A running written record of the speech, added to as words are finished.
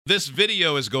This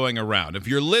video is going around. If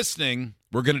you're listening,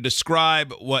 we're going to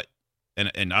describe what,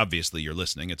 and obviously you're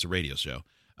listening. It's a radio show.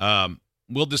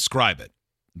 We'll describe it.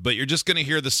 But you're just going to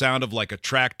hear the sound of like a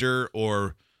tractor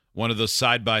or one of those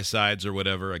side-by-sides or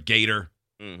whatever, a gator,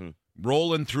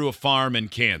 rolling through a farm in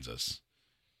Kansas.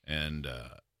 And,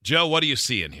 Joe, what do you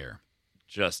see in here?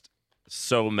 Just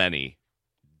so many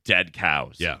dead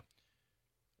cows. Yeah.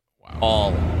 Wow.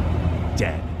 All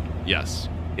dead. Yes.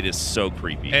 It is so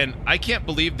creepy. And I can't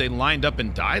believe they lined up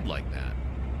and died like that.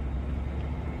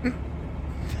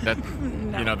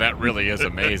 That really is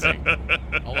amazing.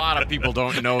 A lot of people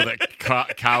don't know that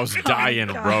cows die in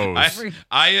rows.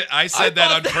 I said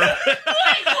that on purpose.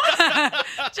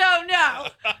 Joe, no.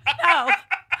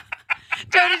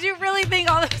 Joe, did you really think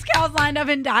all those cows lined up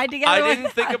and died together? I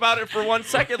didn't think about it for 1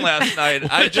 second last night.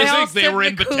 I just think they were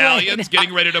in battalions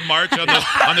getting ready to march on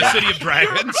the City of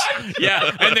Dragons.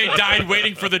 Yeah, and they died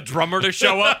waiting for the drummer to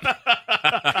show up.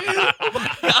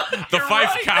 The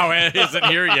Fife cow isn't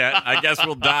here yet. I guess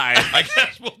we'll die. I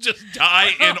guess we'll just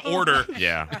die in order.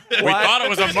 Yeah. We thought it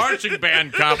was a marching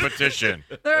band competition.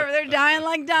 They're dying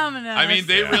like dominoes. I mean,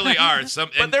 they really are.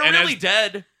 But they're really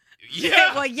dead.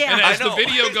 Yeah. Well, yeah. And as the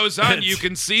video goes on, you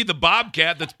can see the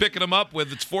bobcat that's picking them up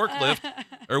with its forklift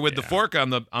or with the fork on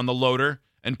the loader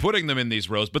and putting them in these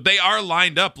rows. But they are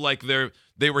lined up like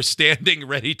they were standing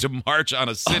ready to march on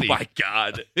a city. Oh my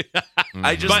God.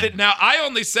 Now I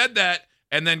only said that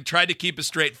and then tried to keep a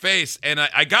straight face, and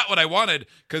I got what I wanted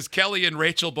because Kelly and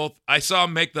Rachel both. I saw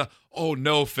them make the "oh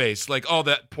no" face, like, "oh,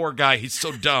 that poor guy, he's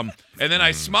so dumb," and then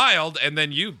I smiled, and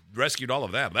then you rescued all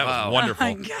of that. That was wonderful.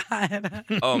 Oh my God.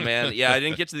 Oh man, yeah, I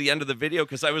didn't get to the end of the video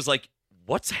because I was like,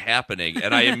 "What's happening?"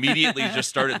 And I immediately just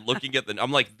started looking at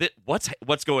I'm like,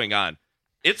 "What's going on?"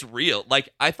 It's real. Like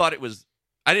I thought it was.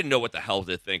 I didn't know what the hell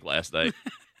to think last night.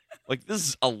 Like this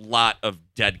is a lot of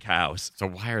dead cows. So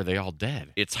why are they all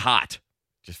dead? It's hot.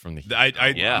 Just from the heat.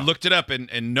 I looked it up,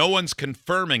 and no one's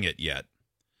confirming it yet.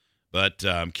 But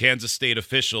Kansas state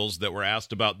officials that were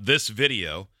asked about this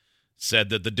video said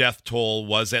that the death toll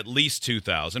was at least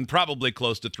 2,000, probably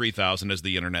close to 3,000, as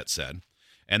the internet said.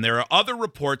 And there are other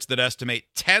reports that estimate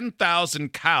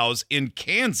 10,000 cows in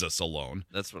Kansas alone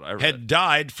That's what I read. had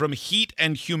died from heat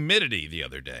and humidity the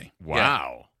other day.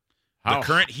 Wow. The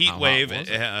current heat wave was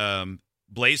it?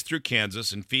 blazed through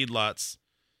Kansas, and feedlots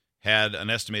had an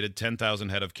estimated 10,000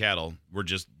 head of cattle were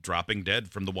just dropping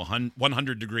dead from the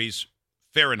 100 degrees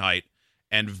Fahrenheit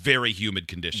and very humid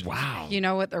conditions. Wow. You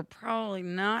know what they're probably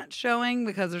not showing,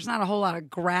 because there's not a whole lot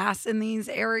of grass in these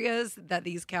areas, that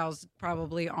these cows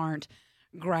probably aren't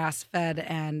grass-fed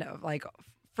and like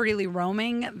freely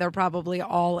roaming. They're probably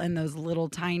all in those little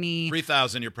tiny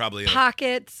 3,000, you're probably in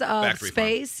pockets of factory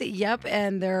space. Yep,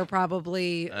 and they're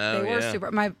probably super.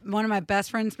 One of my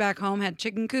best friends back home had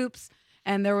chicken coops.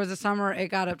 And there was a summer, it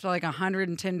got up to like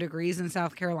 110 degrees in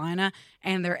South Carolina,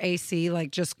 and their AC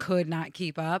like just could not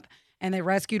keep up. And they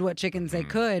rescued what chickens they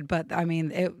could, but I mean,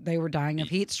 they were dying of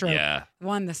heat stroke. Yeah.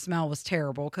 One, the smell was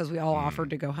terrible because we all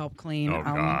offered to go help clean. Oh,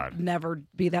 God. I'll never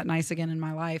be that nice again in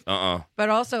my life. But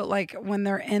also, like when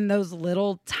they're in those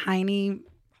little tiny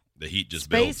the heat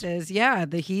just builds. spaces,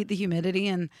 the heat, the humidity,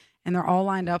 and they're all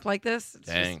lined up like this. It's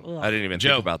Dang. just, ugh. I didn't even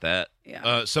Joe, think about that.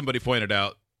 Yeah. Somebody pointed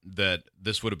out that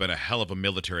this would have been a hell of a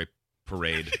military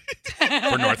parade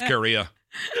for North Korea.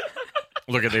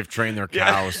 Look at they've trained their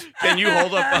cows. Can you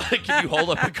hold up? Can you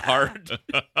hold up a card?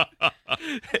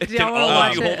 Can all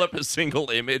of you hold up a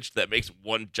single image that makes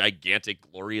one gigantic,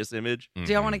 glorious image?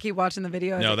 Do y'all want to keep watching the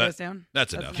video as No, it goes down?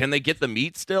 That's enough. Can they get the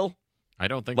meat still? I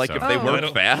don't think Like so. if they Oh.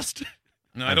 work fast?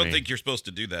 No, I don't think you're supposed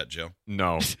to do that, Joe.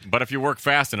 No. But if you work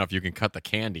fast enough, you can cut the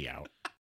candy out.